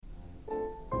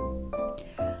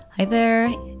Hi there,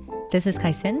 this is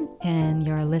Kaisen, and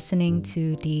you're listening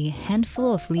to the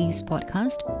Handful of Leaves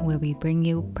podcast, where we bring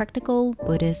you practical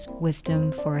Buddhist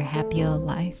wisdom for a happier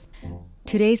life.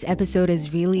 Today's episode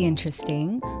is really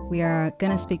interesting. We are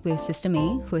going to speak with Sister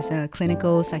May, who is a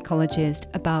clinical psychologist,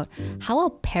 about how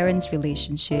our parents'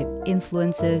 relationship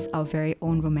influences our very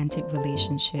own romantic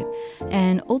relationship,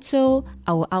 and also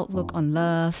our outlook on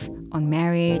love, on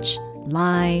marriage,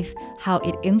 life, how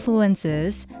it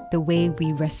influences the way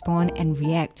we respond and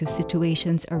react to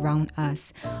situations around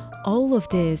us. All of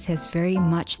this has very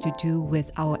much to do with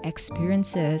our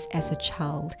experiences as a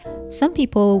child. Some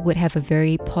people would have a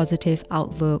very positive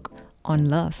outlook on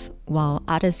love, while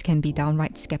others can be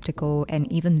downright skeptical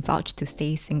and even vouch to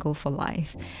stay single for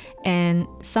life. And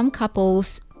some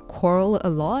couples quarrel a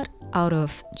lot out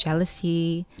of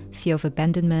jealousy, fear of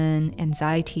abandonment,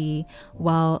 anxiety,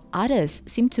 while others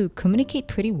seem to communicate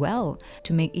pretty well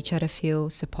to make each other feel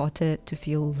supported, to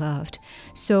feel loved.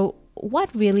 So, what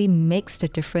really makes the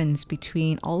difference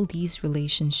between all these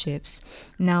relationships?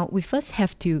 Now, we first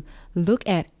have to look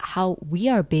at how we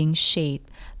are being shaped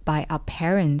by our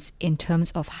parents in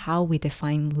terms of how we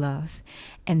define love,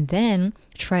 and then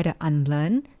try to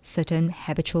unlearn certain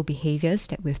habitual behaviors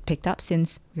that we've picked up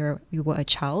since we were a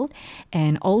child.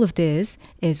 And all of this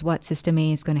is what Sister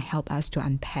May is going to help us to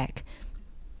unpack.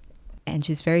 And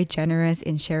she's very generous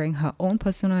in sharing her own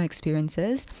personal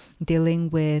experiences dealing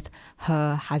with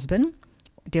her husband,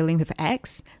 dealing with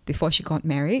ex before she got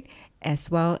married,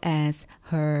 as well as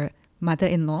her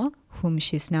mother-in-law, whom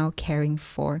she's now caring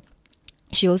for.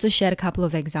 She also shared a couple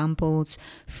of examples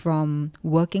from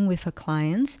working with her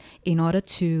clients in order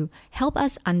to help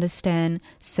us understand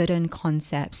certain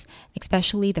concepts,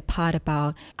 especially the part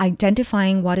about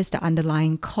identifying what is the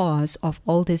underlying cause of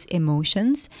all these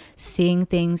emotions, seeing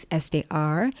things as they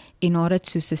are in order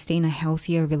to sustain a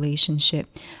healthier relationship.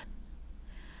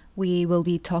 We will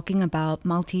be talking about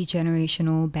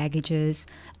multi-generational baggages,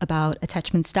 about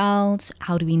attachment styles,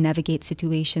 how do we navigate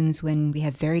situations when we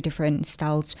have very different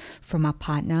styles from our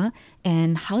partner,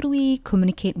 and how do we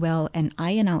communicate well and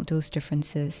iron out those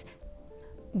differences.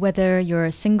 Whether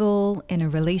you're single, in a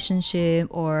relationship,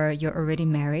 or you're already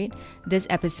married, this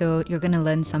episode, you're going to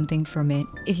learn something from it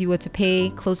if you were to pay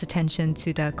close attention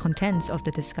to the contents of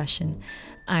the discussion.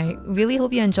 I really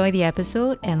hope you enjoy the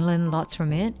episode and learn lots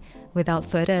from it. Without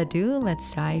further ado,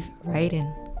 let's dive right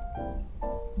in.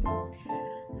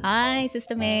 Hi,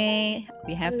 Sister May.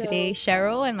 We have today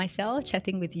Hello. Cheryl and myself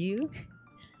chatting with you.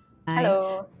 Hi.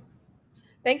 Hello.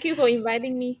 Thank you for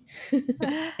inviting me.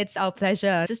 It's our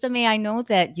pleasure. Sister May, I know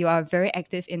that you are very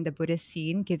active in the Buddhist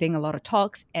scene, giving a lot of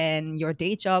talks, and your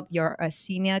day job, you're a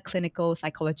senior clinical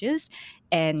psychologist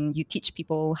and you teach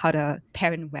people how to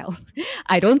parent well.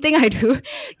 I don't think I do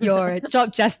your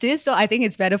job justice, so I think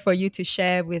it's better for you to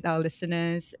share with our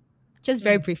listeners, just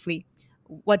very Mm. briefly,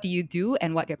 what do you do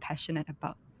and what you're passionate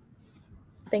about?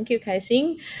 Thank you, Kai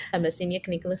Sing. I'm a senior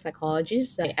clinical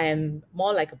psychologist. I am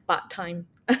more like a part-time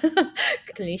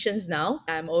clinician now.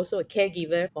 I'm also a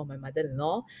caregiver for my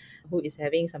mother-in-law who is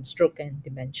having some stroke and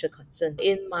dementia concern.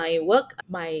 In my work,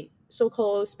 my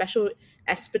so-called special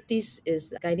expertise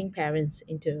is guiding parents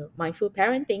into mindful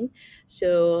parenting.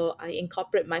 So I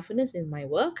incorporate mindfulness in my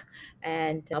work.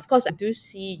 And of course, I do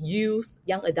see youth,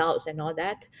 young adults, and all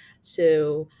that.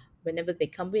 So whenever they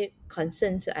come with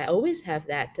concerns, I always have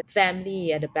that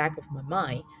family at the back of my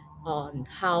mind on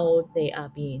how they are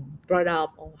being brought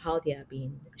up or how they are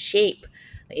being shaped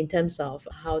in terms of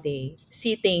how they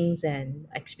see things and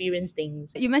experience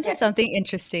things. You mentioned Yeah. something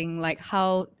interesting, like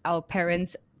how our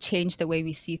parents change the way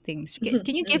we see things.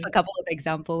 Can you give a Mm. couple of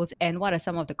examples and what are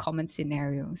some of the common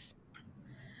scenarios?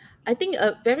 I think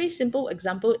a very simple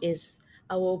example is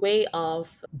our way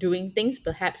of doing things,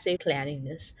 perhaps say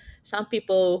cleanliness. Some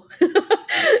people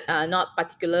are not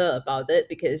particular about it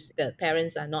because the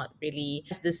parents are not really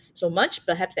this so much.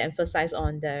 Perhaps they emphasize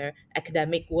on their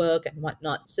academic work and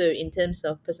whatnot. So in terms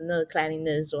of personal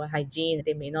cleanliness or hygiene,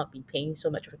 they may not be paying so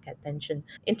much of attention.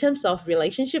 In terms of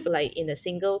relationship, like in a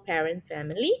single parent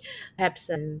family, perhaps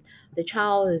the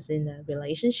child is in a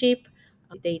relationship,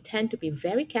 they tend to be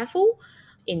very careful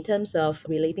in terms of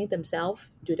relating themselves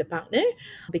to the partner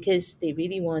because they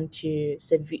really want to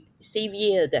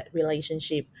savor that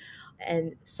relationship.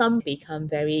 And some become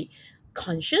very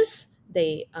conscious.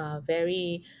 They are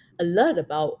very alert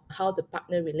about how the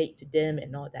partner relate to them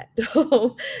and all that.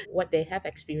 So what they have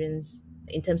experienced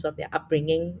in terms of their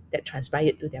upbringing that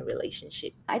transpired to their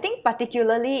relationship. I think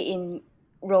particularly in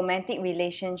romantic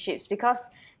relationships because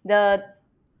the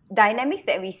dynamics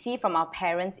that we see from our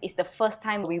parents is the first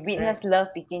time we witness love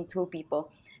between two people.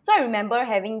 So I remember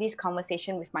having this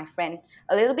conversation with my friend.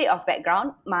 A little bit of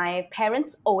background: my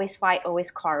parents always fight, always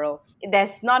quarrel.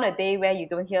 There's not a day where you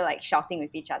don't hear like shouting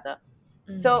with each other.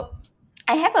 So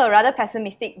I have a rather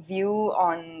pessimistic view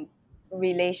on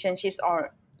relationships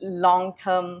or long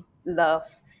term love.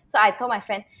 So I told my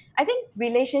friend, I think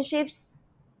relationships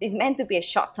is meant to be a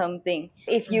short term thing.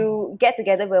 If you get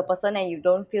together with a person and you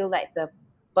don't feel like the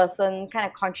person kind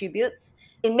of contributes,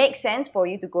 it makes sense for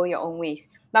you to go your own ways.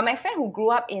 But my friend who grew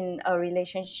up in a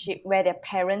relationship where their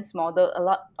parents model a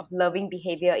lot of loving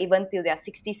behavior, even till their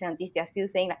 60s, 70s, they're still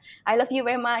saying like, I love you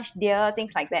very much, dear,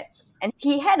 things like that. And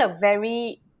he had a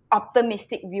very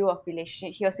optimistic view of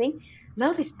relationship. He was saying,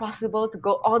 love is possible to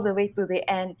go all the way to the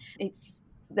end. It's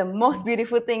the most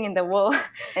beautiful thing in the world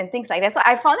and things like that. So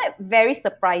I found it very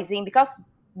surprising because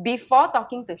before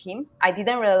talking to him, I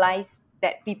didn't realize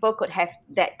that people could have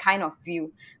that kind of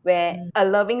view where a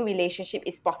loving relationship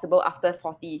is possible after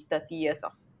 40, 30 years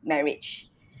of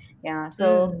marriage. Yeah,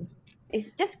 so Mm,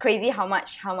 it's just crazy how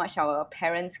much our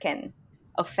parents can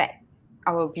affect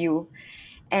our view.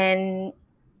 And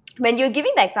when you're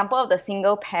giving the example of the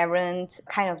single parent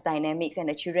kind of dynamics and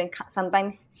the children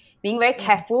sometimes being very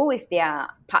careful with their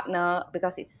partner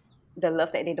because it's the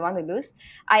love that they don't want to lose,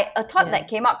 a thought yeah. that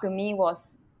came up to me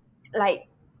was like,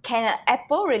 can an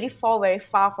apple really fall very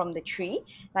far from the tree?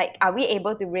 Like, are we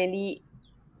able to really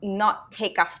not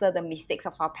take after the mistakes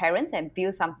of our parents and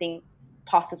build something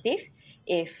positive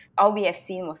if all we have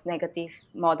seen was negative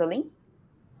modeling?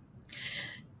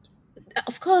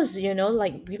 Of course,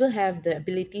 like people have the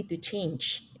ability to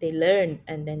change. They learn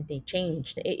and then they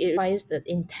change. It requires the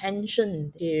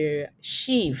intention to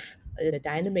shift the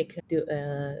dynamic to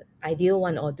a ideal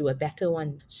one or to a better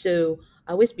one. So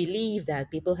I always believe that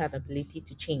people have ability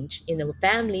to change. In a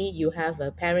family, you have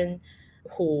a parent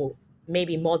who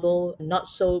maybe model not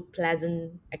so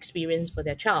pleasant experience for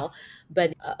their child,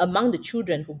 but among the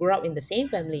children who grow up in the same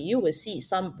family, you will see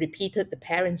some repeated the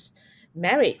parents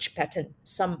marriage pattern,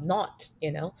 some not.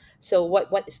 So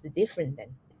what is the difference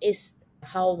then? Is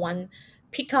how one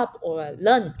pick up or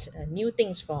learned new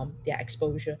things from their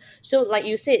exposure. So like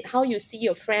you said, how you see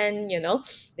your friend,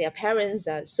 their parents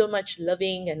are so much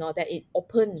loving and all that, it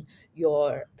open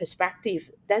your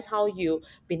perspective. That's how you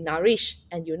be nourished,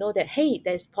 and you know that, hey,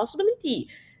 there's possibilities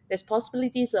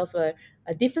of a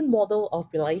different model of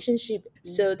relationship.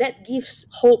 So that gives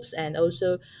hopes and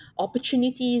also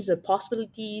opportunities or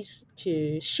possibilities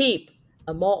to shape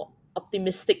a more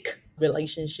optimistic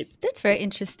relationship. That's very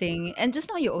interesting. And just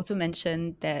now you also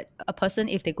mentioned that a person,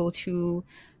 if they go through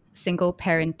single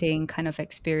parenting kind of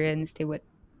experience, they would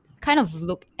kind of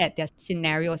look at their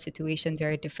scenario or situation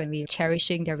very differently,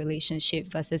 cherishing their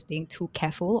relationship versus being too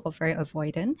careful or very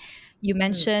avoidant. You Mm,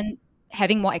 mentioned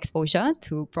having more exposure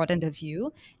to broaden the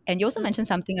view. And you also mm, mentioned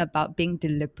something about being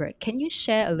deliberate. Can you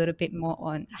share a little bit more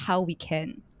on how we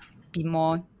can be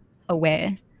more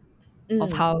aware of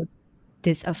mm. how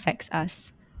this affects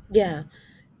us? Yeah.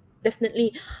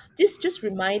 Definitely. This just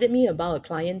reminded me about a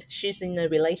client. She's in a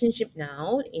relationship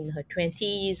now in her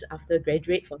 20s after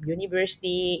graduate from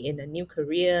university in a new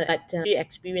career. But she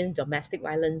experienced domestic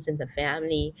violence in the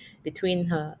family between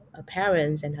her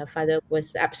parents, and her father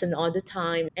was absent all the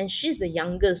time. And she's the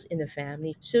youngest in the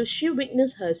family. So she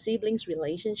witnessed her siblings'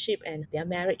 relationship and their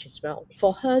marriage as well.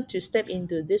 For her to step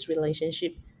into this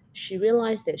relationship, she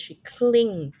realized that she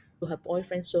clung to her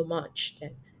boyfriend so much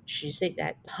that she said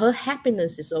that her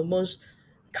happiness is almost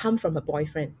come from her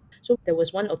boyfriend. So there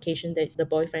was one occasion that the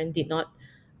boyfriend did not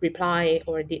reply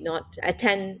or did not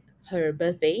attend her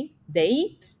birthday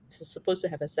day. Supposed to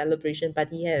have a celebration,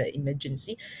 but he had an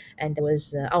emergency and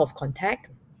was out of contact.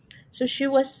 So she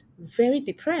was very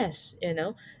depressed.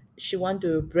 She wanted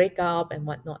to break up and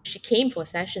whatnot. She came for a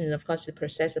session, of course, to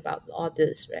process about all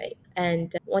this, right?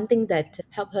 And one thing that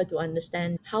helped her to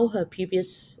understand how her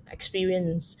previous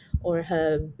experience or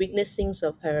her witnessings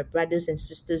of her brothers and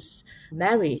sisters'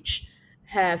 marriage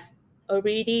have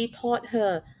already taught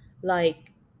her,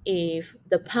 like, if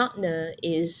the partner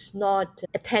is not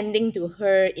attending to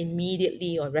her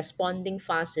immediately or responding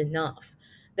fast enough,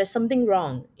 there's something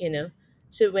wrong.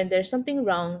 So when there's something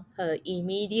wrong, her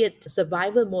immediate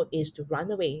survival mode is to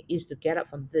run away, is to get up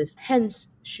from this.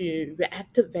 Hence, she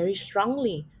reacted very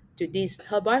strongly to this.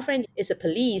 Her boyfriend is a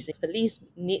police. Police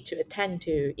need to attend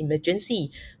to emergency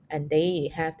and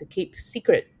they have to keep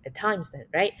secret at times then,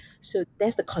 right? So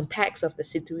that's the context of the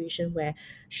situation where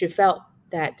she felt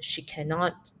that she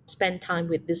cannot spend time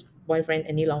with this boyfriend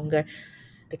any longer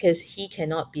because he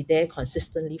cannot be there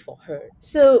consistently for her.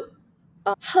 So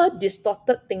her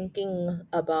distorted thinking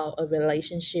about a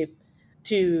relationship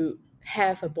to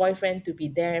have a boyfriend to be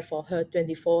there for her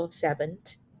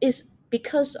 24/7 is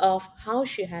because of how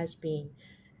she has been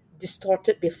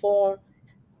distorted before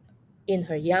in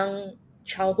her young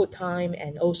childhood time,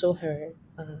 and also her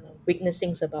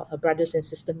witnessings about her brothers and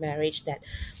sister marriage, that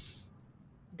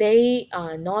they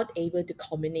are not able to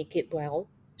communicate well.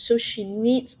 So she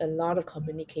needs a lot of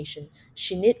communication.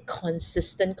 She needs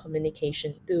consistent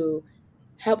communication to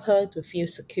help her to feel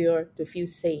secure, to feel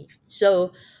safe.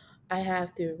 So I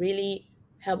have to really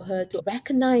help her to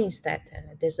recognize that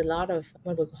there's a lot of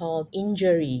what we call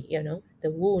injury, the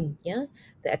wound, yeah,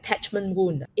 the attachment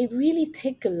wound. It really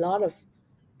takes a lot of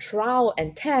trial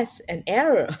and test and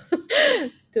error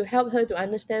to help her to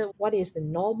understand what is the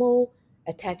normal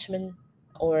attachment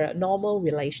or a normal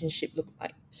relationship look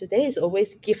like. So there is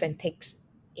always give and takes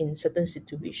in certain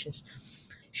situations.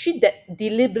 She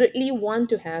deliberately want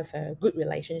to have a good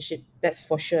relationship, that's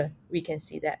for sure, we can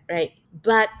see that, right?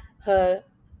 But her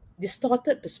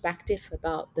distorted perspective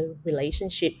about the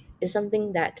relationship is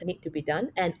something that need to be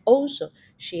done, and also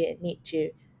she need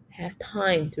to have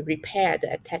time to repair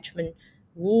the attachment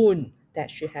wound that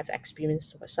she have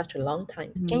experienced for such a long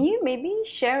time. Can you maybe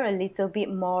share a little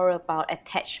bit more about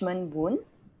attachment wound?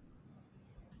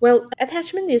 Well,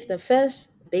 attachment is the first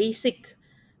basic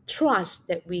trust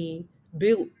that we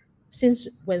build since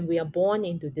when we are born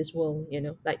into this world,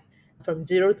 like from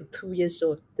 0 to 2 years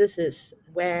old. This is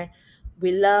where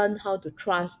we learn how to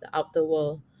trust the outer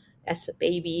world. As a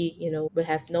baby, we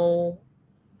have no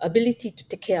ability to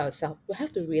take care of ourselves. We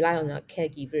have to rely on our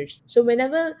caregivers. So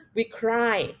whenever we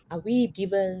cry, are we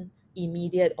given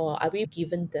immediate, or are we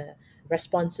given the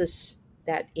responses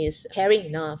that is caring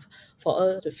enough for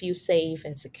us to feel safe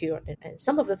and secure? And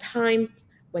some of the time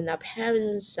when our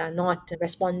parents are not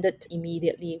responded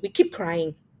immediately, we keep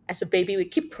crying. As a baby, we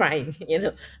keep crying,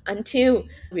 until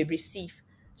we receive.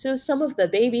 So some of the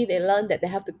baby, they learn that they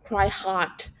have to cry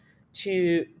hard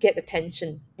to get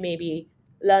attention. Maybe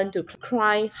learn to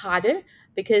cry harder,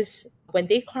 because when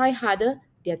they cry harder,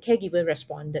 their caregiver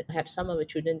responded. Perhaps some of the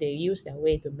children, they use their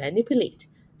way to manipulate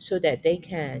so that they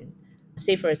can,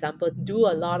 say for example, do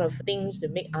a lot of things to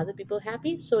make other people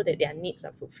happy so that their needs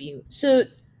are fulfilled. So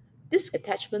this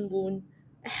attachment wound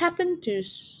happened to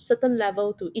certain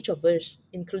level to each of us,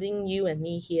 including you and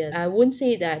me here. I wouldn't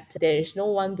say that there is no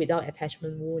one without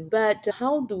attachment wound, but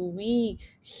how do we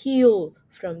heal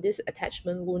from this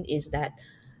attachment wound is that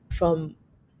from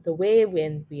the way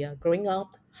when we are growing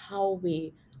up, how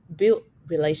we build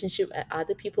relationship with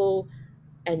other people,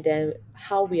 and then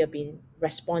how we are being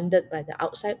responded by the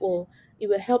outside world, it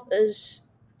will help us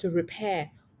to repair.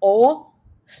 Or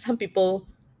some people,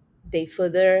 they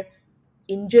further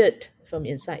injured from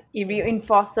inside. It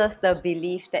reinforces the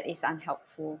belief that is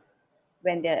unhelpful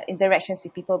when the interactions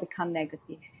with people become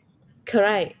negative.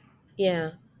 Correct.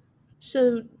 Yeah.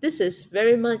 So this is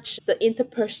very much the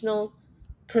interpersonal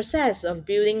process of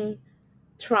building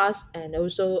trust and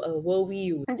also a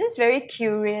worldview. I'm just very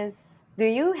curious. Do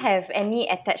you have any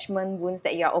attachment wounds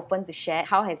that you're open to share?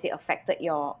 How has it affected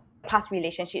your past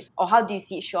relationships, or how do you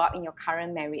see it show up in your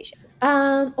current marriage?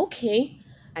 Okay.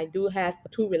 I do have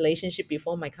two relationships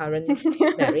before my current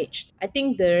marriage. I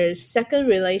think the second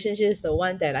relationship is the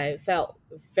one that I felt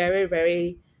very,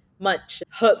 very much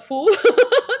hurtful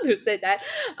to say that.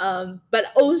 But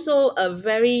also a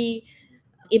very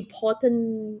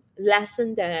important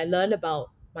lesson that I learned about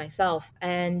myself,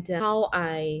 and how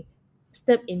I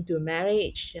step into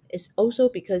marriage is also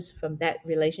because from that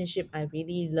relationship I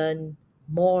really learned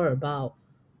more about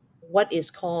what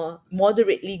is called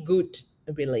moderately good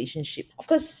relationship. Of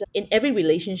course, in every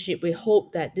relationship, we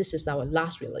hope that this is our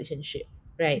last relationship,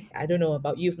 right? I don't know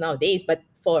about youth nowadays, but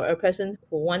for a person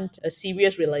who want a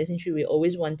serious relationship, we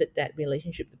always wanted that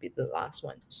relationship to be the last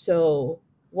one. So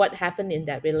what happened in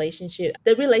that relationship?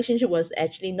 The relationship was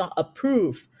actually not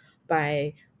approved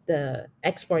by the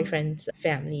ex-boyfriend's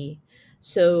family.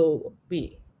 So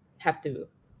we have to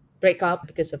break up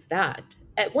because of that.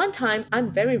 At one time,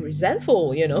 I'm very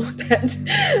resentful,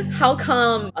 that how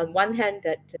come on one hand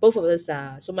that both of us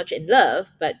are so much in love,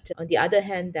 but on the other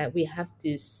hand that we have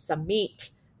to submit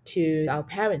to our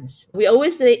parents. We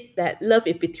always say that love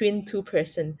is between two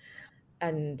person,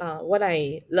 and what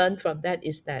I learned from that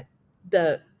is that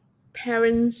the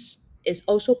parents is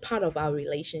also part of our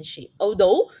relationship,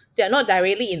 although they are not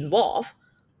directly involved,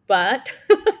 but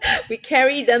we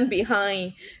carry them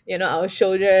behind, our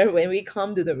shoulder when we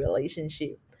come to the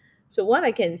relationship. So what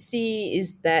I can see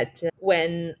is that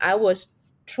when I was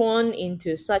thrown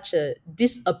into such a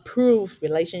disapproved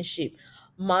relationship,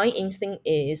 my instinct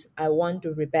is I want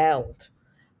to rebel.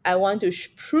 I want to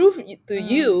prove to Mm,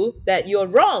 you that you're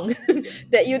wrong,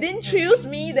 that you didn't choose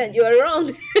me, that you're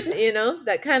wrong.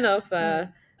 That kind of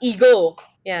mm. ego.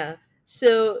 Yeah.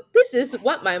 So this is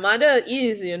what my mother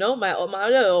is, my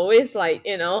mother always like,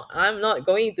 I'm not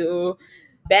going to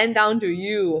bend down to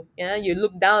you. Yeah, you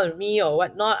look down at me or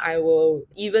whatnot. I will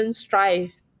even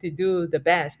strive to do the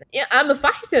best. Yeah, I'm a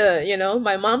fighter,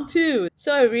 my mom too.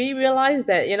 So I really realized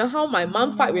that, how my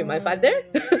mom fight with my father.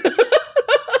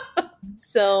 Mm.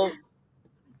 So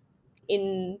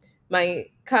in my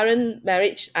current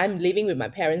marriage, I'm living with my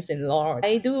parents-in-law.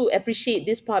 I do appreciate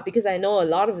this part because I know a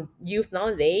lot of youth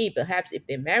nowadays, perhaps if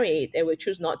they're married, they will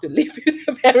choose not to live with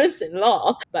their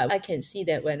parents-in-law. But I can see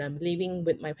that when I'm living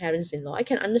with my parents-in-law, I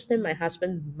can understand my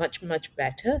husband much, much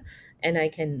better, and I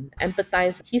can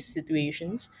empathize his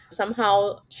situations.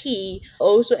 Somehow he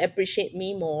also appreciate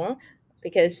me more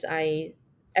because I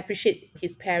appreciate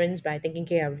his parents by taking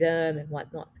care of them and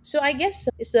whatnot. So I guess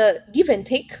it's a give and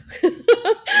take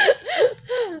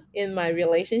in my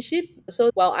relationship.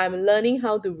 So while I'm learning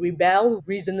how to rebel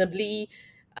reasonably,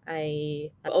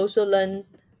 I also learn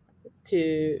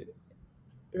to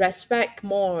respect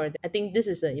more. I think this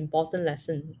is an important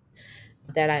lesson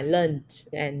that I learned.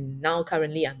 And now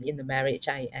currently I'm in the marriage.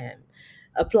 I am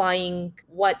applying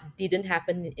what didn't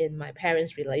happen in my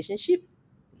parents' relationship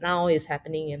now is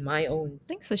happening in my own.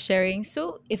 Thanks for sharing.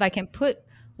 So, if I can put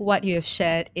what you have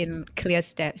shared in clear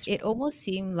steps, it almost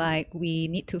seemed like we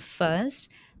need to first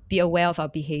be aware of our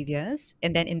behaviors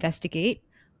and then investigate.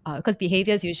 Because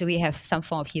behaviors usually have some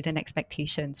form of hidden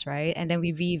expectations, right? And then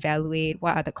we reevaluate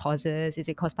what are the causes. Is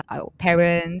it caused by our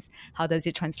parents? How does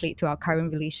it translate to our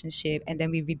current relationship? And then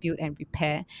we rebuild and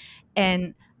repair.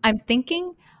 And I'm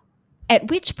thinking, at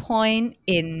which point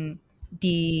in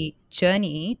the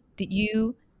journey did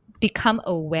you become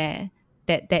aware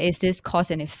that there is this cause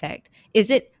and effect?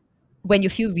 Is it when you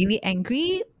feel really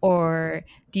angry, or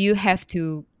do you have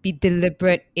to be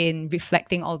deliberate in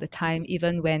reflecting all the time,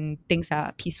 even when things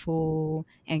are peaceful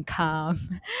and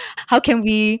calm? How can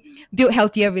we build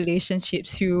healthier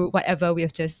relationships through whatever we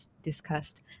have just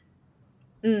discussed?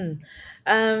 Mm.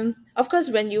 Of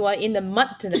course, when you are in the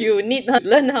mud, you need to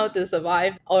learn how to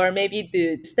survive, or maybe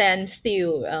to stand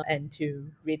still and to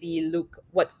really look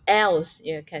what else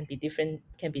can be different,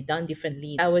 can be done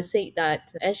differently. I would say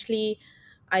that actually,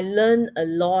 I learn a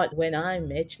lot when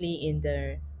I'm actually in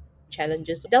the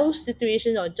challenges. Those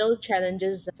situations or those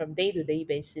challenges from day to day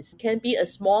basis can be a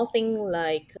small thing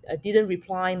like didn't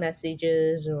reply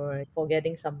messages or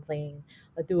forgetting something,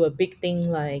 or do a big thing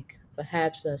like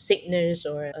perhaps a sickness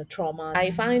or a trauma.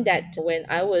 I find that when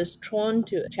I was thrown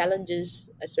to challenges,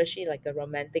 especially like a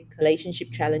romantic relationship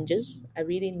challenges, I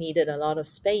really needed a lot of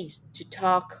space to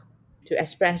talk, to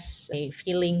express my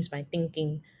feelings, my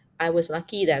thinking. I was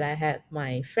lucky that I had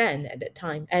my friend at that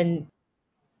time and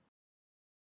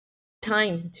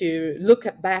time to look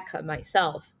back at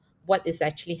myself, what is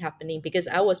actually happening, because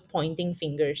I was pointing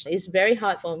fingers. It's very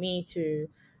hard for me to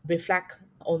reflect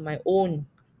on my own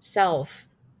self.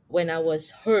 When I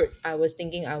was hurt, I was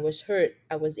thinking I was hurt,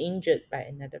 I was injured by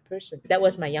another person. That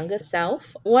was my younger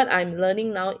self. What I'm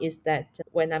learning now is that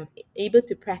when I'm able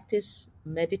to practice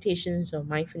meditations or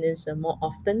mindfulness more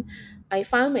often, I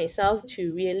find myself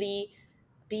to really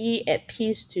be at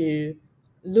peace to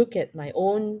look at my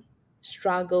own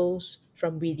struggles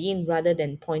from within rather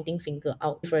than pointing finger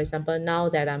out. For example, now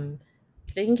that I'm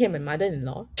taking care of my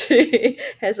mother-in-law, she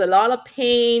has a lot of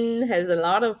pain, has a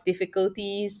lot of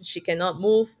difficulties. She cannot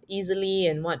move easily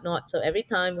and whatnot. So every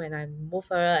time when I move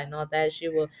her and all that, she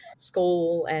will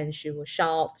scold and she will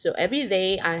shout. So every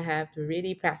day I have to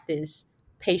really practice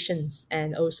patience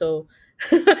and also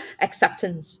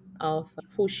acceptance of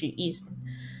who she is.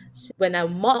 When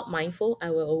I'm more mindful, I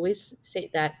will always say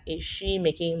that is she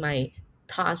making my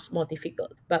task more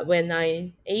difficult. But when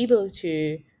I'm able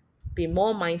to be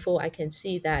more mindful, I can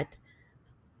see that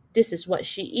this is what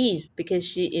she is because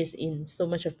she is in so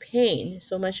much of pain,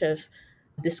 so much of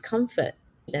discomfort,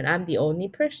 and I'm the only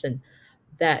person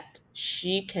that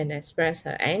she can express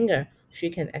her anger, she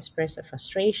can express her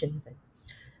frustration.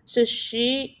 So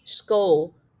she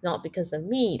scold not because of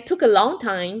me. It took a long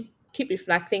time, keep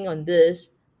reflecting on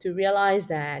this to realize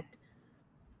that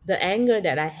the anger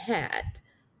that I had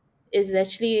is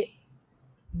actually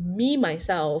me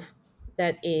myself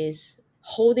that is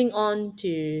holding on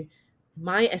to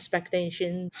my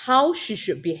expectation, how she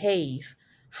should behave,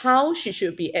 how she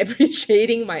should be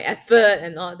appreciating my effort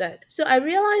and all that. So I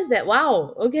realized that,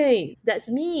 wow, okay, that's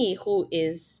me who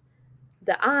is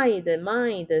the I, the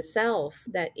mind, the self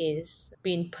that is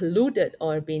being polluted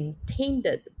or being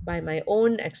tainted by my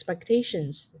own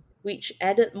expectations, which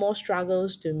added more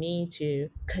struggles to me to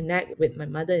connect with my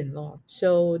mother-in-law.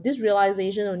 So this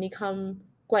realization only come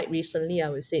quite recently, I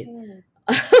would say. Mm.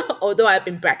 Although I've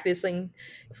been practicing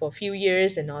for a few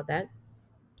years and all that.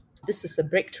 This is a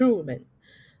breakthrough, man.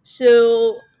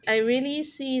 So I really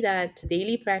see that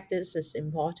daily practice is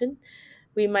important.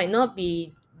 We might not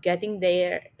be getting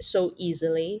there so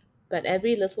easily, but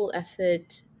every little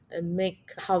effort,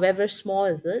 make however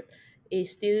small it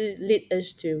still lead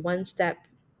us to one step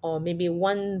or maybe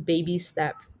one baby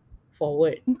step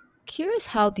forward. Curious,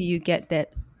 how do you get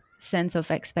that sense of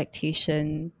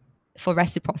expectation for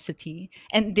reciprocity?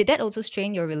 And did that also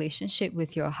strain your relationship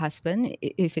with your husband,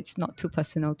 if it's not too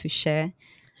personal to share?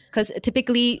 Because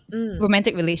typically, Mm,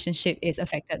 romantic relationship is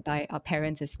affected by our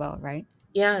parents as well, right?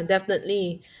 yeah,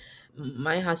 definitely.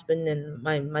 My husband and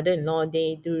my mother-in-law,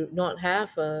 they do not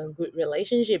have a good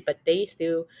relationship, but they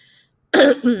still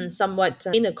somewhat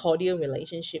in a cordial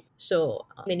relationship. So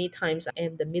many times I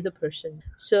am the middle person.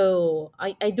 So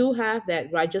I do have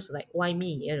that grudges, like, why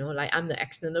me? Like I'm the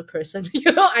external person.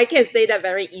 I can say that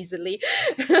very easily,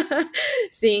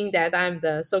 seeing that I'm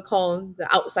the so-called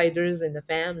the outsiders in the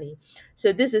family.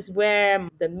 So this is where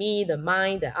the me, the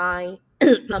mind, the I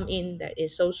come in, that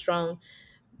is so strong,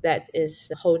 that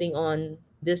is holding on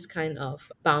this kind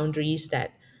of boundaries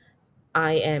that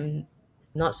I am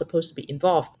not supposed to be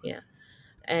involved. Yeah.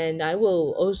 And I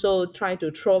will also try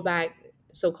to throw back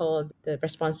so-called the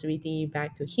responsibility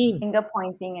back to him. Finger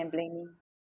pointing and blaming.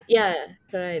 Yeah,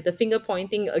 correct. The finger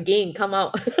pointing again come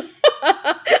out.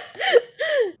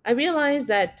 I realize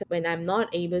that when I'm not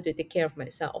able to take care of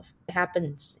myself, it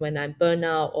happens when I'm burnt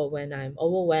out or when I'm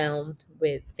overwhelmed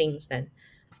with things, then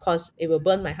of course it will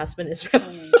burn my husband as well.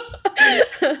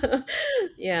 Mm.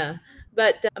 Yeah.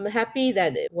 But I'm happy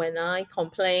that when I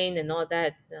complain and all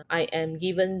that, I am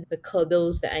given the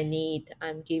cuddles that I need.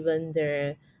 I'm given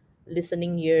the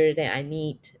listening ear that I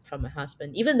need from my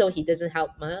husband, even though he doesn't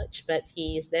help much, but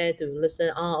he is there to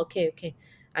listen. Oh, okay, okay,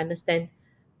 I understand.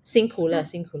 辛苦了,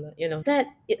辛苦了. That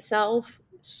itself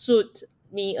suit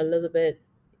me a little bit,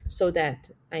 so that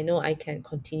I know I can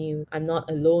continue. I'm not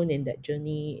alone in that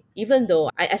journey, even though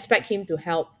I expect him to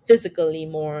help physically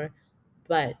more.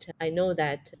 But I know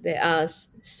that there are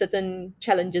certain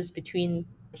challenges between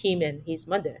him and his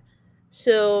mother.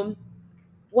 So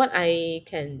what I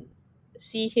can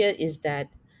see here is that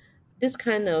this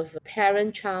kind of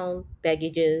parent child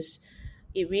baggages,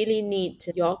 it really needs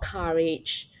your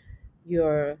courage,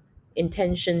 your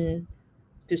intention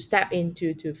to step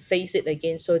into, to face it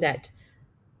again, so that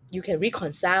you can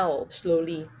reconcile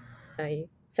slowly. I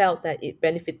felt that it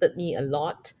benefited me a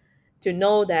lot to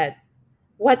know that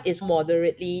what is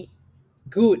moderately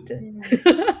good.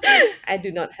 Mm. I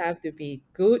do not have to be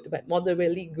good, but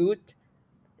moderately good.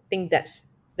 I think that's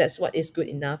what is good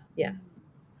enough. Yeah.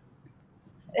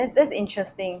 That's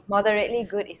interesting. Moderately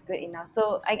good is good enough.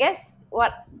 So I guess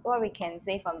what we can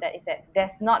say from that is that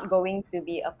there's not going to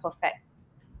be a perfect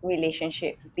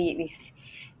relationship, be it with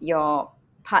your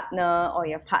partner or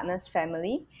your partner's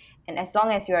family. And as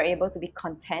long as you are able to be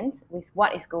content with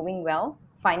what is going well,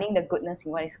 finding the goodness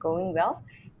in what is going well,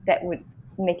 that would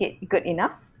make it good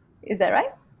enough. Is that right?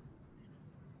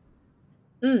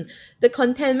 The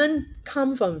contentment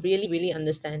come from really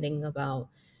understanding about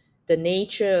the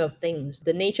nature of things.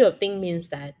 The nature of thing means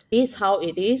that is how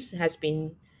it is, has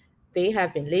been, they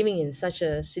have been living in such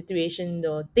a situation,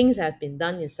 or things have been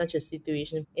done in such a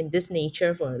situation in this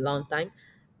nature for a long time.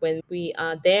 When we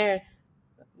are there,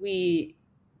 we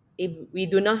if we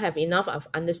do not have enough of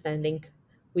understanding,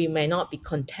 we may not be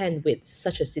content with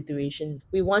such a situation.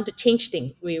 We want to change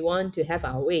things, we want to have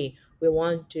our way, we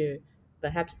want to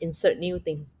perhaps insert new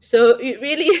things. So it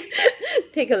really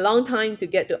take a long time to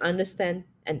get to understand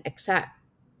and accept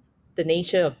the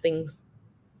nature of things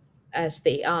as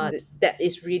they are. That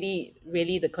is really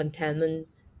the contentment,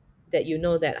 that you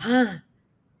know that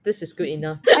this is good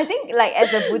enough. I think, like,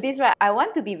 as a Buddhist, right, I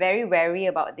want to be very wary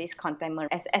about this contentment,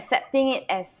 as accepting it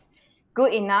as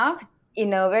good enough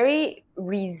in a very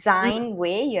resigned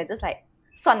way. You're just like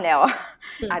算了.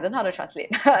 I don't know how to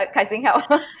translate. Kai Xing help.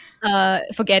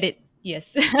 Forget it.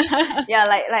 Yes. Yeah,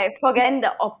 like forgetting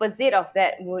the opposite of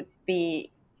that would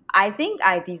be, I think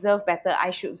I deserve better.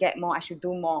 I should get more. I should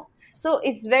do more. So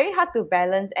it's very hard to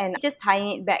balance. And just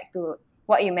tying it back to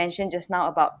what you mentioned just now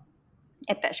about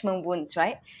attachment wounds,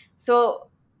 right? So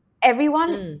everyone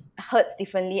Mm, hurts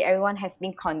differently, everyone has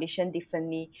been conditioned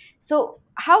differently. So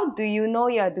how do you know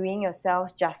you're doing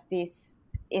yourself justice,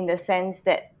 in the sense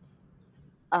that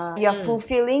you're mm,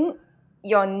 fulfilling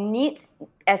your needs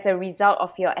as a result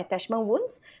of your attachment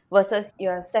wounds, versus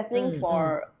you're settling mm.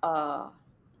 for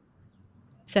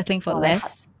Settling for very hard,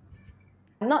 less.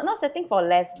 not settling for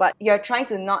less, but you're trying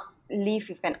to not live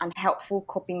with an unhelpful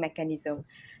coping mechanism.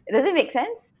 Does it make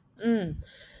sense? Mm.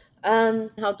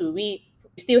 How do we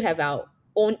still have our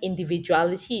own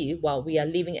individuality while we are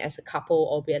living as a couple,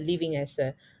 or we are living as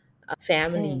a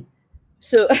family. Mm.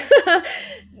 So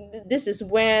this is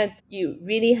where you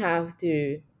really have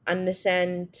to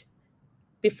understand.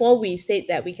 Before we say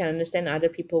that we can understand other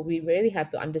people, we really have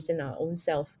to understand our own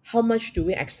self. How much do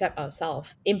we accept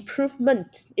ourselves?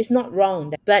 Improvement is not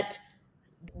wrong, but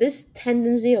this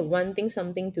tendency of wanting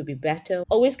something to be better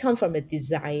always come from a Mm.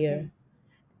 desire.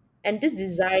 And this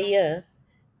desire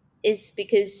is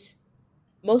because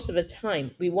most of the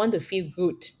time we want to feel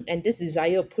good, and this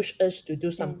desire push us to do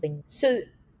Mm. something. So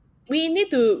we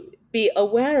need to be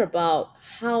aware about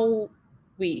how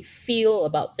we feel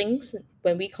about things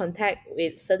when we contact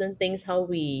with certain things, how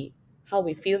we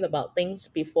feel about things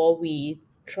before we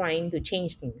trying to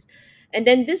change things. And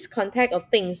then this contact of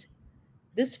things,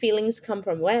 these feelings come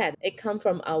from where? It come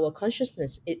from our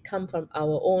consciousness, it come from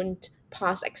our own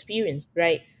past experience,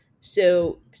 right?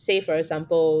 So say for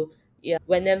example, yeah,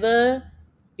 whenever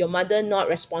your mother not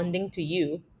responding to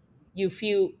you, you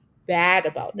feel bad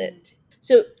about Mm. it.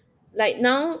 So like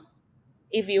now,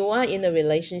 if you are in a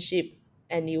relationship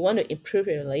and you want to improve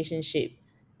your relationship,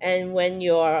 and when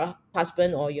your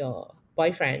husband or your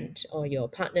boyfriend or your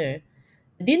partner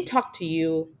didn't talk to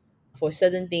you for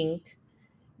certain thing,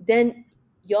 then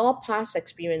your past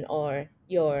experience or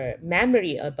your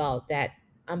memory about that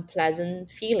unpleasant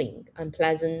feeling,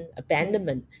 unpleasant Mm.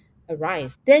 abandonment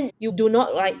arise. Then you do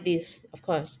not like this, of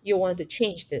course. You want to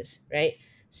change this, right?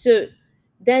 So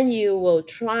then you will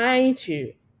try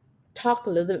to talk a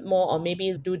little bit more or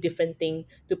maybe do different thing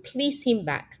to please him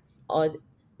back or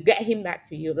get him back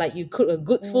to you, like you cook a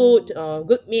good food Mm. or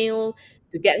good meal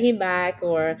to get him back,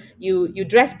 or you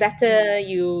dress better, Mm.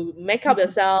 you make up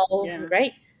yourself, Yeah.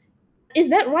 right? Is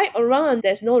that right or wrong?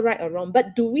 There's no right or wrong,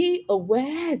 but do we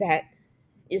aware that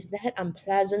is that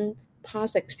unpleasant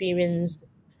past experience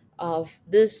of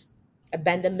this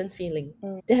abandonment feeling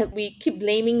Mm. that we keep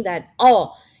blaming that,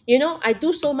 oh, I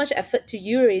do so much effort to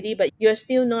you already, but you're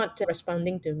still not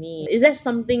responding to me. Is that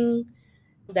something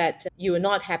that you're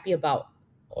not happy about,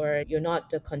 or you're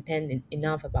not content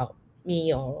enough about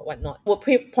me or whatnot? We'll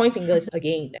point fingers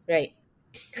again, right?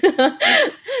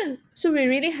 So we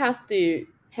really have to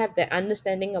have that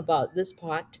understanding about this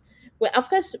part. Well, of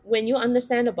course, when you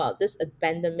understand about this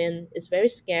abandonment, it's very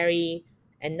scary.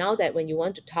 And now that when you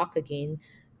want to talk again,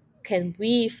 can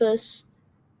we first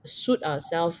suit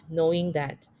ourselves knowing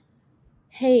that,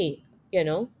 hey,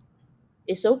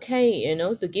 it's okay,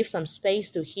 to give some space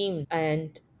to him,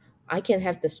 and I can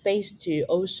have the space to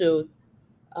also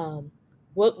um,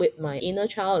 work with my inner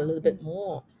child a little Mm. bit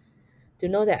more, to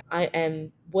know that I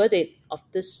am worthy of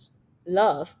this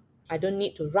love. I don't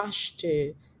need to rush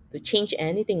to change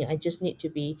anything. I just need to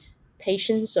be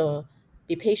patient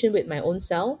with my own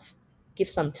self, give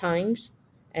some times,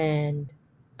 and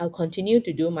I'll continue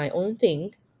to do my own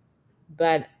thing.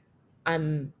 But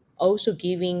I'm also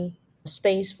giving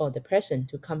space for the person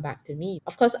to come back to me.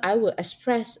 Of course, I will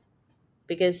express,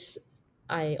 because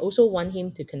I also want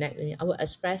him to connect with me. I will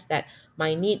express that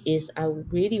my need is I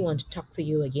really want to talk to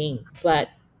you again. But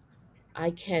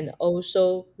I can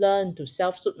also learn to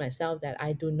self-soothe myself that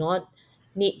I do not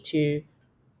need to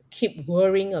keep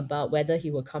worrying about whether he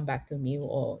will come back to me,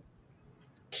 or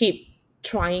keep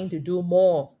trying to do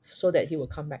more so that he will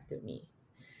come back to me.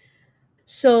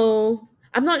 So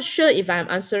I'm not sure if I'm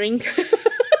answering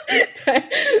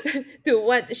to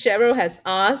what Cheryl has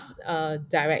asked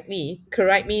directly.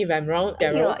 Correct me if I'm wrong, I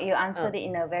think you Cheryl. you Uh, answered it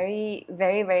in a very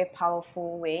very very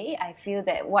powerful way. I feel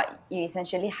that what you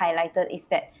essentially highlighted is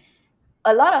that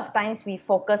a lot of times we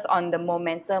focus on the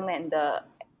momentum and the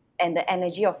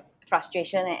energy of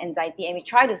frustration and anxiety, and we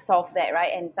try to solve that,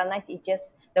 right? And sometimes it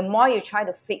just, the more you try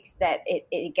to fix that,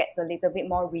 it gets a little bit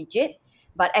more rigid.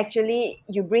 But actually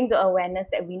you bring the awareness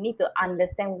that we need to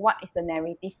understand what is the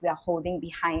narrative we are holding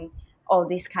behind all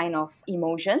these kind of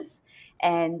emotions,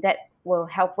 and that will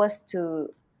help us to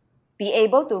be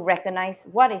able to recognize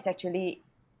what is actually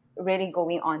really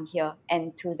going on here,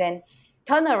 and to then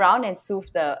turn around and soothe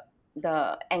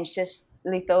the anxious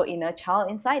little inner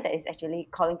child inside that is actually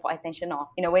calling for attention, or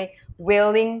in a way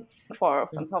wailing for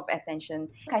some sort of attention.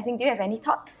 Kaising, do you have any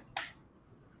thoughts?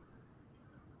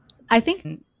 I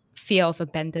think fear of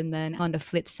abandonment. On the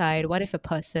flip side, what if a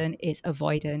person is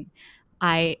avoidant?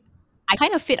 I I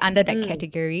kind of fit under that mm,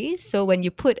 category. So when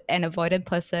you put an avoidant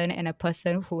person and a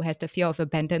person who has the fear of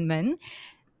abandonment,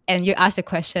 and you ask the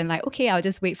question like, okay, I'll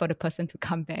just wait for the person to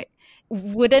come back,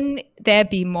 wouldn't there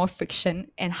be more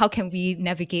friction? And how can we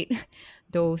navigate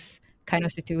those kind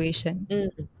of situation?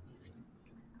 mm.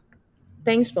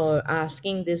 Thanks for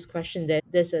asking this question.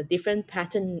 There's a different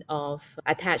pattern of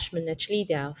attachment. Actually,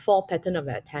 there are four pattern of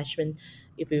attachment.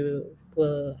 If you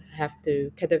will have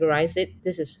to categorize it,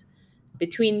 this is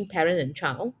between parent and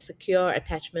child. Secure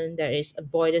attachment, there is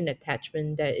avoidant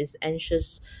attachment, there is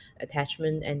anxious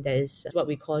attachment, and there is what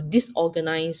we call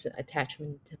disorganized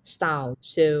attachment style.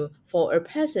 So for a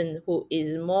person who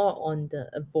is more on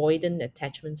the avoidant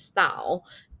attachment style,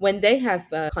 when they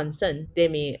have concern, they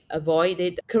may avoid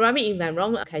it. Correct me if I'm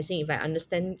wrong, Kaising, if I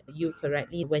understand you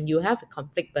correctly. When you have a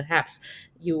conflict, perhaps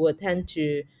you will tend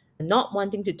to not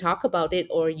wanting to talk about it,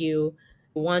 or you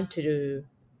want to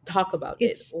talk about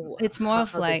it. It's more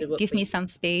of How does it like work give for me you? some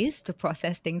space to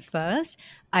process things first.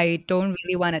 I don't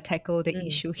really want to tackle the Mm,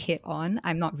 issue head on.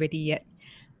 I'm not ready yet.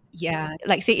 Yeah,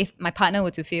 like say if my partner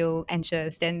were to feel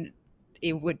anxious, then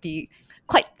it would be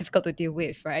quite difficult to deal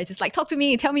with, right? Just like talk to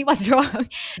me, tell me what's wrong.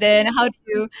 Then how do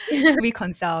you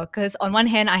reconcile? Because on one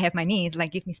hand, I have my needs,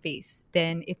 like give me space.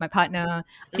 Then if my partner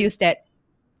mm, feels that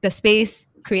the space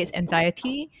creates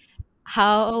anxiety,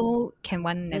 how can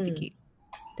one mm. navigate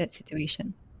that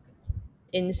situation?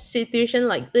 In situation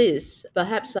like this,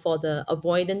 perhaps for the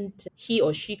avoidant, he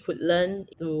or she could learn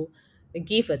to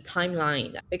give a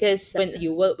timeline, because when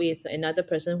you work with another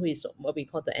person who is what we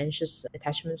call the anxious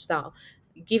attachment style,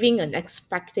 giving an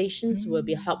expectations will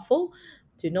be Mm. helpful,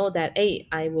 to know that, hey,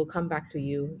 I will come back to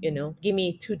you, give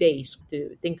me 2 days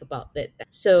to think about it.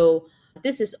 So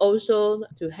this is also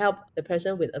to help the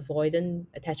person with avoidant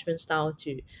attachment style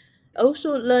to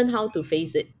also learn how to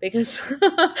face it, because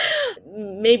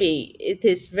maybe it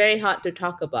is very hard to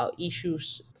talk about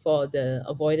issues for the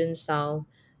avoidance style,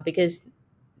 because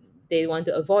they want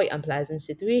to avoid unpleasant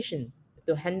situation,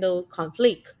 to handle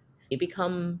conflict. It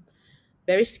become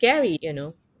very scary,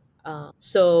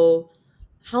 so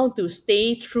how to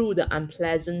stay through the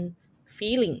unpleasant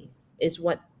feeling is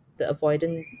what the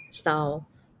avoidant style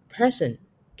person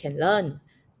can learn,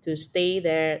 to stay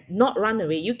there, not run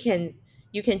away. You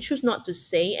can choose not to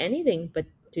say anything, but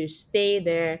to stay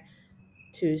there,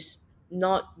 to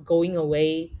not going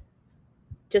away,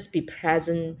 just be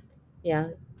present.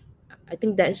 Yeah, I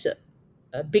think that's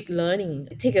a big learning.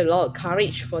 It take a lot of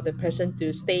courage for the person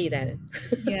to stay there.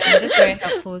 Yeah, that's very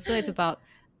helpful. So it's about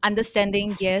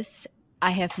understanding, yes,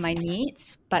 I have my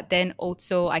needs, but then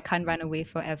also I can't run away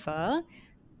forever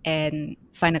and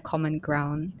find a common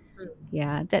ground.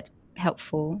 Yeah, that's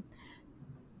helpful.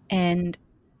 And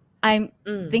I'm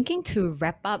Mm. thinking to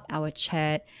wrap up our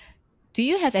chat. Do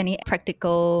you have any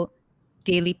practical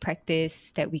daily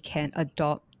practice that we can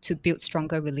adopt to build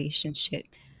stronger relationship?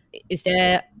 Is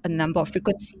there a number of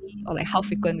frequency, or like how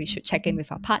frequent we should check in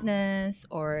with our partners,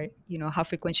 or how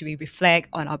frequent should we reflect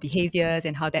on our behaviors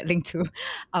and how that link to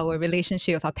our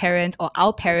relationship with our parents or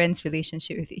our parents'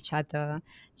 relationship with each other?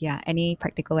 Yeah, any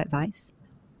practical advice?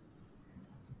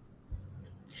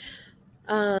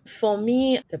 For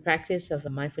me, the practice of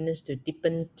mindfulness to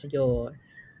deepen your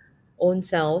own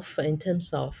self in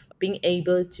terms of being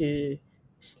able to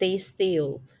stay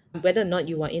still, whether or not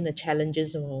you are in the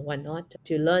challenges or whatnot,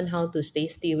 to learn how to stay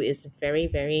still is very,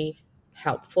 very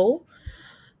helpful.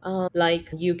 Like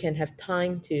you can have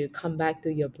time to come back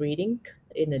to your breathing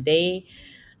in a day,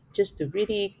 just to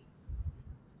really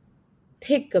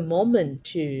take a moment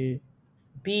to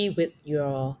be with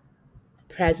your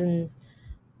present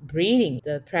breathing,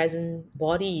 the present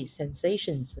body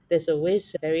sensations. That's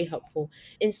always very helpful.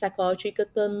 In psychological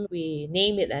term, we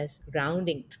name it as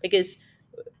grounding, because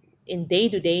in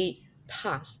day-to-day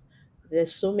tasks,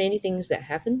 there's so many things that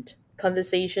happened,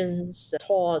 conversations,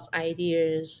 thoughts,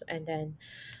 ideas, and then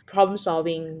problem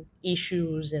solving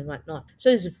issues and whatnot. So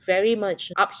it's very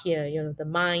much up here, the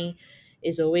mind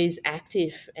is always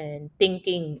active and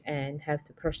thinking and have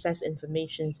to process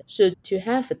information. So to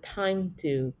have a time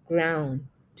to ground,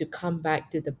 to come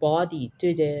back to the body,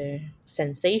 to the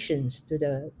sensations, to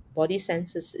the body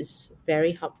senses is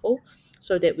very helpful,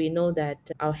 so that we know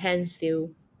that our hands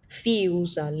still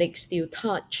feels, our legs still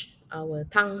touch, our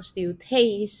tongue still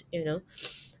tastes,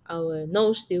 our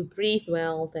nose still breathe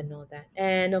well and all that.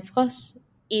 And of course,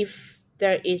 if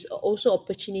there is also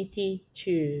opportunity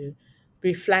to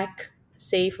reflect,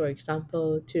 say for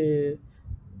example, to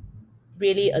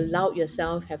really allow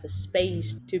yourself have a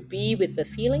space to be with the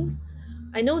feeling.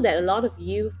 I know that a lot of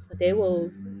youth, they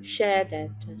will share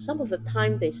that some of the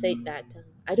time they say that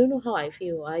I don't know how I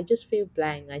feel. I just feel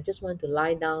blank. I just want to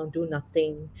lie down, do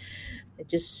nothing. I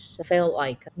just felt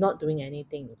like not doing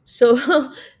anything.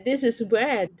 So this is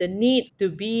where the need to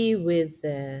be with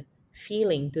the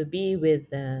feeling, to be with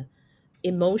the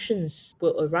emotions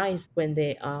will arise when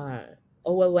they are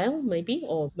overwhelmed, maybe,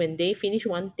 or when they finish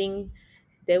one thing,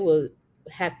 they will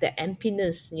have the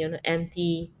emptiness,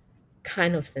 empty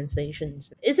kind of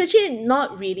sensations. It's actually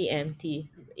not really empty.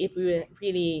 If we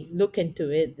really look into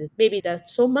it, maybe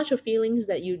there's so much of feelings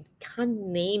that you can't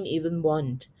name even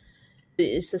one.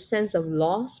 It's a sense of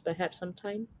loss, perhaps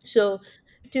sometimes. So,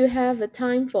 to have a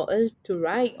time for us to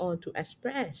write or to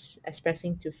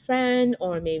expressing to friend,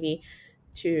 or maybe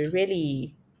to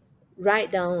really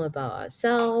write down about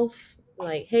ourselves,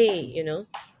 like, hey,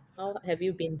 how have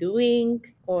you been doing?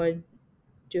 Or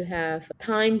to have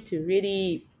time to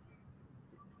really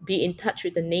be in touch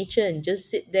with the nature and just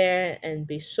sit there and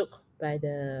be soaked by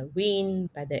the wind,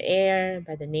 by the air,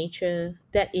 by the nature.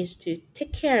 That is to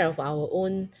take care of our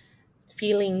own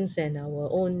feelings and our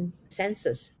own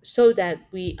senses, so that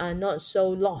we are not so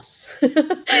lost.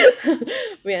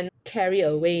 We are not carried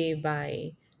away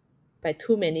by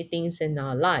too many things in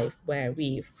our life, where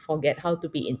we forget how to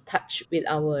be in touch with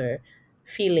our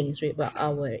feelings, with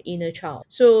our inner child.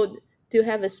 So, to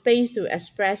have a space to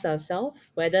express ourselves,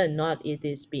 whether or not it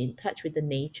is be in touch with the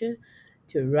nature,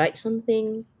 to write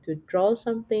something, to draw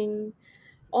something,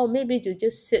 or maybe to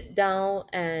just sit down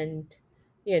and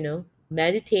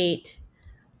meditate.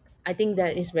 I think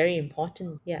that is very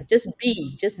important. Yeah, just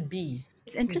be.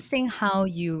 It's interesting how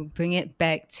you bring it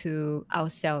back to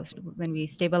ourselves when we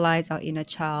stabilize our inner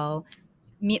child,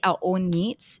 meet our own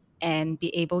needs, and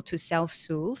be able to self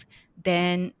soothe,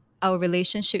 then our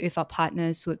relationship with our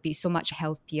partners would be so much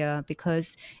healthier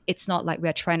because it's not like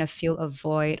we're trying to fill a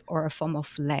void or a form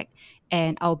of lack.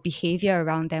 And our behavior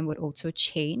around them would also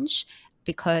change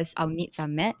because our needs are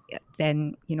met.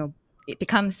 Then, it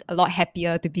becomes a lot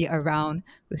happier to be around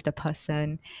with the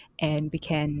person and we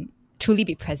can truly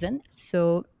be present.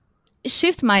 So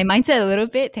shift my mindset a little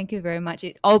bit. Thank you very much.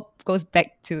 It all goes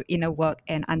back to inner work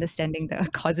and understanding the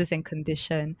causes and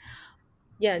condition.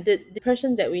 Yeah, the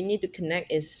person that we need to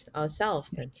connect is ourselves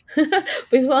then. Yes, Yeah.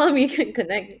 Before we can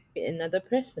connect with another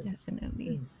person.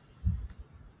 definitely. Mm.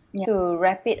 Yeah. To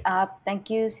wrap it up, thank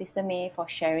you, Sister May, for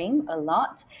sharing a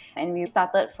lot. And we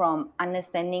started from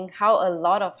understanding how a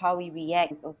lot of how we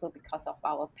react is also because of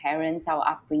our parents, our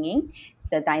upbringing,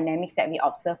 the dynamics that we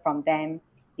observe from them,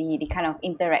 the kind of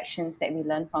interactions that we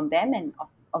learn from them, and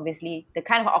obviously the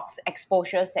kind of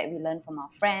exposures that we learn from our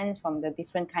friends, from the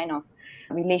different kind of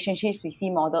relationships we see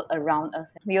modeled around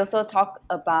us. We also talk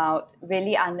about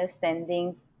really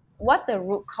understanding what the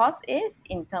root cause is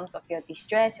in terms of your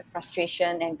distress, your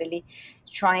frustration, and really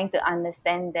trying to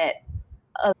understand that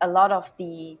a lot of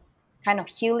the kind of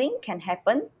healing can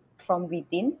happen from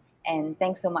within. And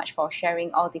thanks so much for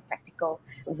sharing all the practical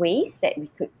ways that we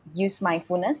could use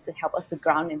mindfulness to help us to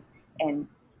ground and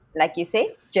like you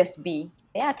say, just be.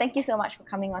 Yeah, thank you so much for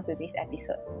coming on to this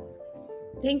episode.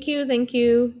 Thank you, thank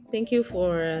you, thank you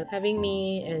for having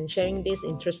me and sharing this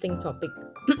interesting topic.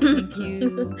 Thank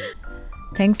you.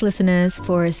 Thanks, listeners,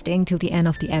 for staying till the end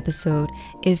of the episode.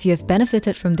 If you have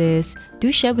benefited from this, do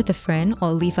share with a friend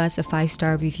or leave us a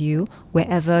 5-star review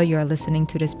wherever you're listening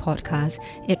to this podcast.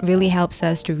 It really helps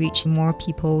us to reach more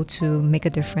people to make a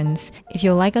difference. If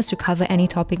you'd like us to cover any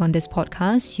topic on this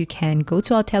podcast, you can go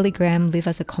to our Telegram, leave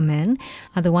us a comment.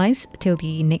 Otherwise, till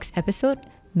the next episode,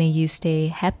 may you stay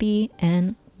happy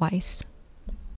and wise.